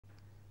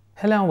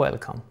Hello and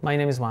welcome. My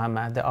name is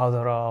Mohammed, the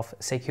author of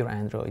Secure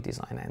Android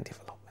Design and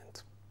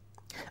Development.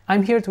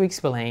 I'm here to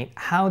explain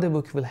how the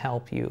book will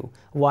help you,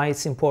 why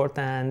it's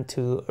important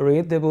to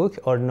read the book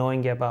or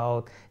knowing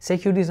about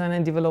secure design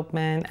and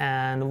development,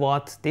 and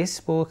what this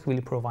book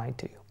will provide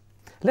to you.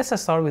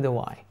 Let's start with the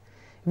why.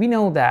 We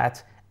know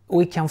that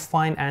we can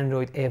find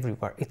Android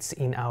everywhere. It's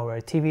in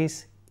our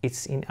TVs,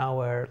 it's in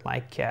our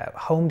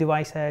home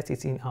devices,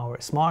 it's in our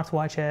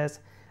smartwatches,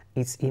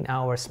 it's in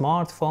our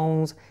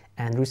smartphones,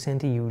 and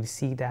recently you will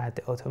see that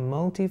the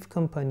automotive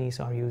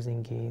companies are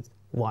using it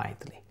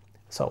widely.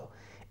 So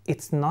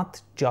it's not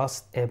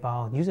just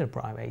about user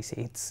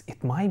privacy,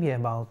 it might be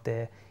about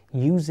the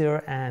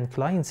user and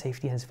client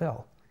safety as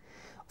well.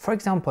 For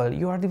example,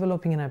 you are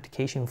developing an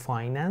application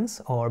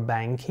finance or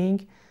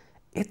banking.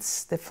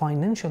 It's the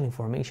financial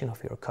information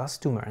of your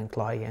customer and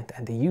client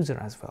and the user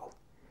as well.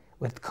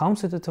 When it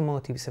comes to the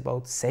automotive, it's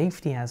about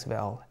safety as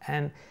well.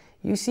 And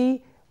you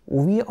see,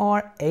 we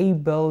are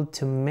able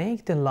to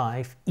make the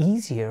life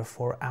easier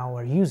for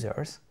our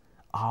users,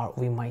 or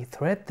we might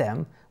threat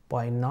them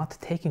by not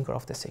taking care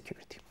of the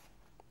security.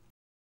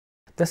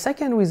 The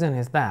second reason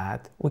is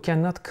that we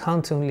cannot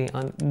count only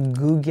on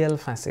Google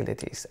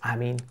facilities.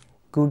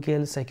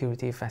 Google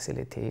security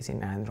facilities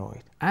in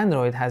Android.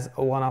 Android has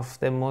one of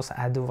the most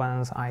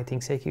advanced,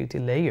 security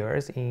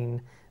layers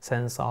in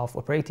sense of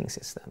operating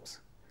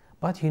systems.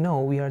 But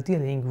we are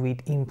dealing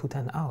with input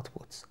and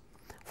outputs.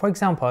 For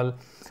example,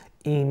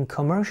 in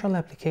commercial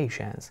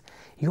applications,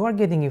 you are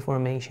getting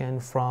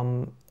information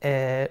from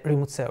a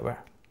remote server.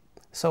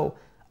 So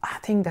I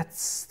think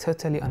that's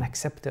totally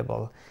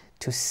unacceptable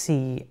to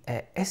see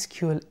a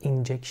SQL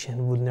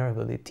injection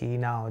vulnerability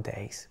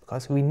nowadays,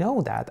 because we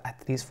know that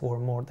at least for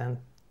more than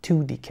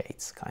 2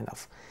 decades,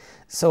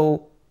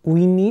 So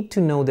we need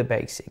to know the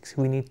basics,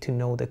 we need to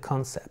know the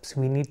concepts,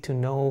 we need to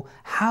know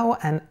how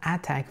an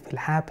attack will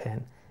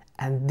happen,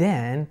 and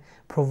then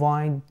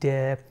provide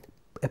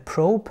a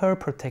proper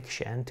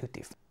protection to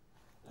defend.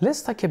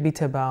 Let's talk a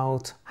bit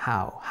about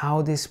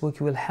how this book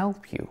will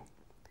help you.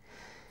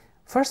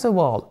 First of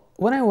all,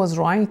 when I was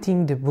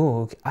writing the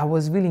book, I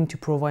was willing to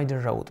provide a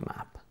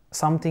roadmap,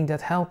 something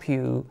that helps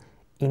you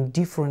in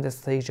different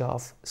stages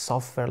of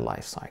software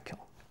lifecycle.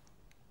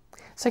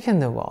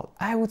 Second of all,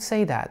 I would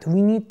say that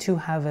we need to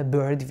have a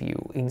bird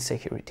view in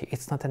security.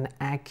 It's not an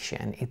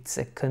action, it's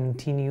a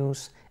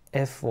continuous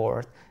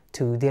effort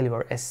to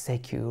deliver a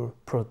secure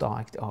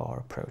product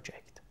or project.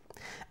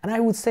 And I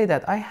would say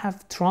that I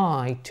have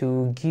tried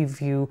to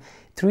give you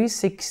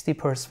 360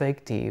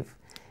 perspective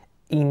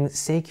in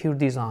secure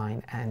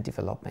design and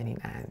development in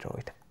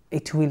Android.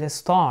 It will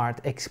start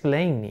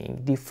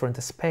explaining different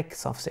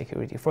aspects of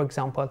security. For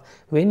example,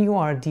 when you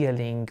are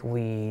dealing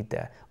with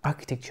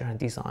architecture and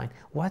design,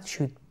 what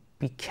should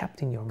be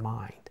kept in your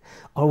mind?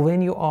 Or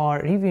when you are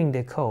reviewing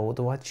the code,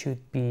 what should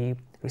be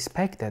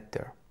respected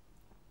there?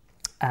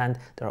 And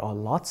there are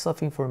lots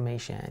of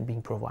information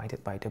being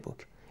provided by the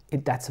book.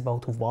 That's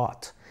about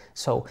what.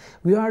 So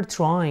we are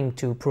trying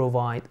to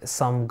provide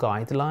some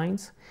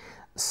guidelines,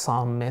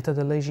 some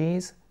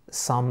methodologies,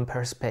 some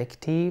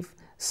perspective,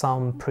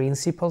 some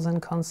principles and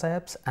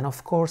concepts, and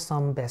of course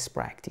some best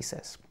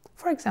practices.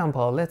 For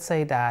example, let's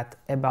say that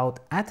about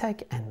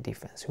attack and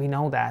defense. We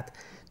know that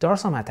there are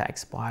some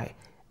attacks by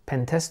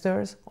pen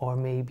testers or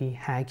maybe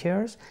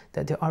hackers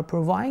that they are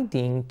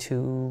providing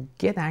to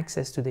get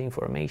access to the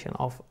information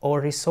of or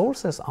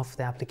resources of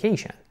the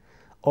application,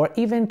 or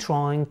even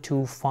trying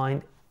to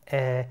find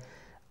a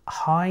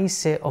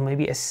or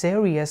maybe a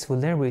serious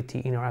vulnerability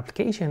in our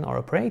application or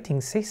operating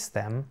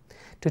system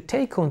to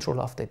take control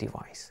of the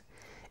device.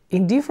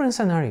 In different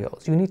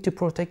scenarios, you need to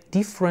protect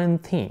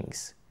different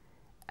things,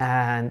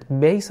 and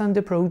based on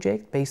the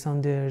project, based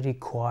on the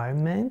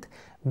requirement,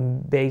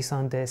 based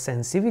on the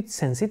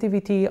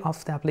sensitivity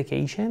of the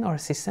application or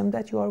system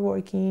that you are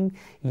working,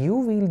 you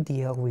will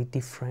deal with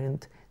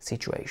different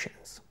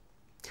situations.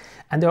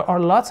 And there are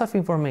lots of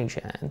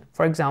information,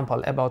 for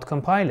example, about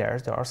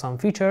compilers. There are some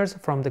features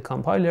from the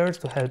compilers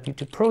to help you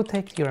to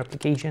protect your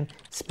application,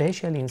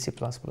 especially in C++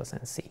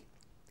 and C.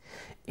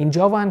 In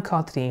Java and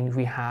Kotlin,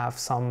 we have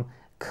some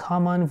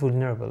common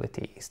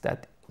vulnerabilities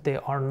that they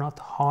are not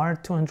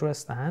hard to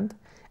understand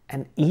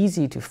and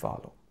easy to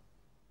follow.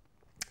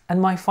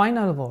 And my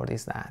final word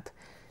is that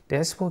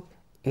this book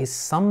is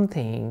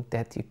something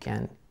that you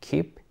can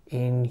keep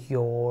in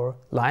your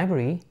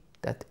library,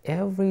 that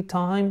every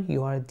time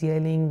you are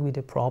dealing with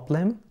a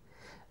problem,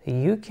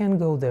 you can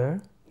go there,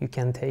 you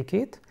can take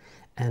it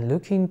and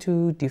look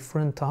into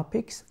different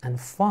topics and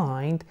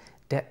find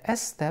the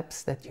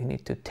steps that you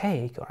need to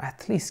take, or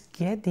at least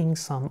getting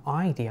some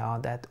idea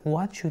that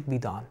what should be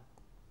done.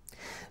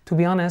 To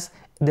be honest,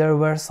 there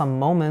were some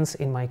moments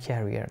in my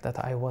career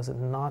that I was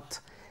not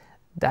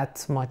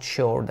that much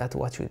sure that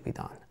what should be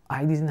done.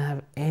 I didn't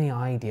have any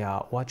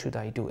idea what should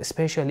I do,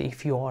 especially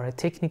if you are a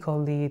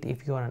technical lead,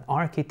 if you are an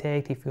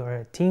architect, if you are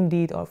a team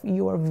lead, or if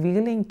you are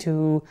willing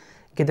to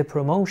get a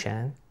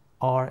promotion,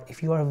 or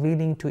if you are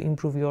willing to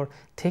improve your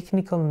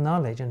technical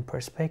knowledge and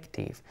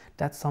perspective.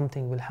 That's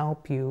something will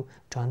help you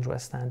to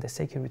understand the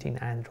security in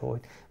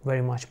Android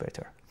very much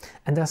better.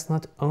 And that's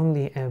not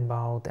only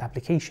about the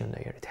application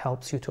layer, it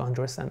helps you to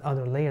understand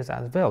other layers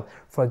as well.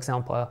 For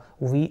example,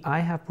 I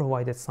have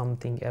provided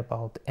something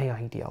about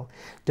AIDL.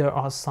 There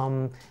are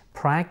some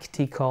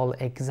practical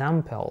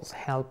examples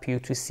help you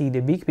to see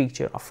the big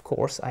picture. Of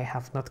course, I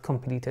have not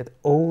completed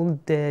all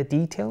the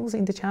details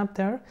in the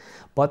chapter,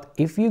 but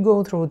if you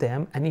go through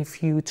them and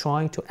if you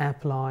try to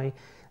apply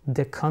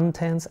the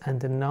contents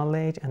and the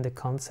knowledge and the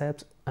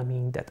concepts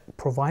that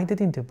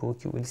provided in the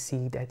book, you will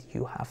see that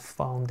you have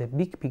found the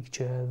big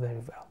picture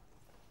very well.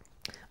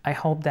 I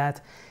hope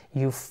that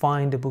you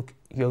find the book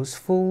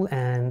useful,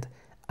 and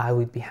I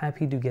would be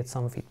happy to get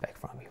some feedback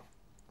from you.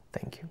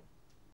 Thank you.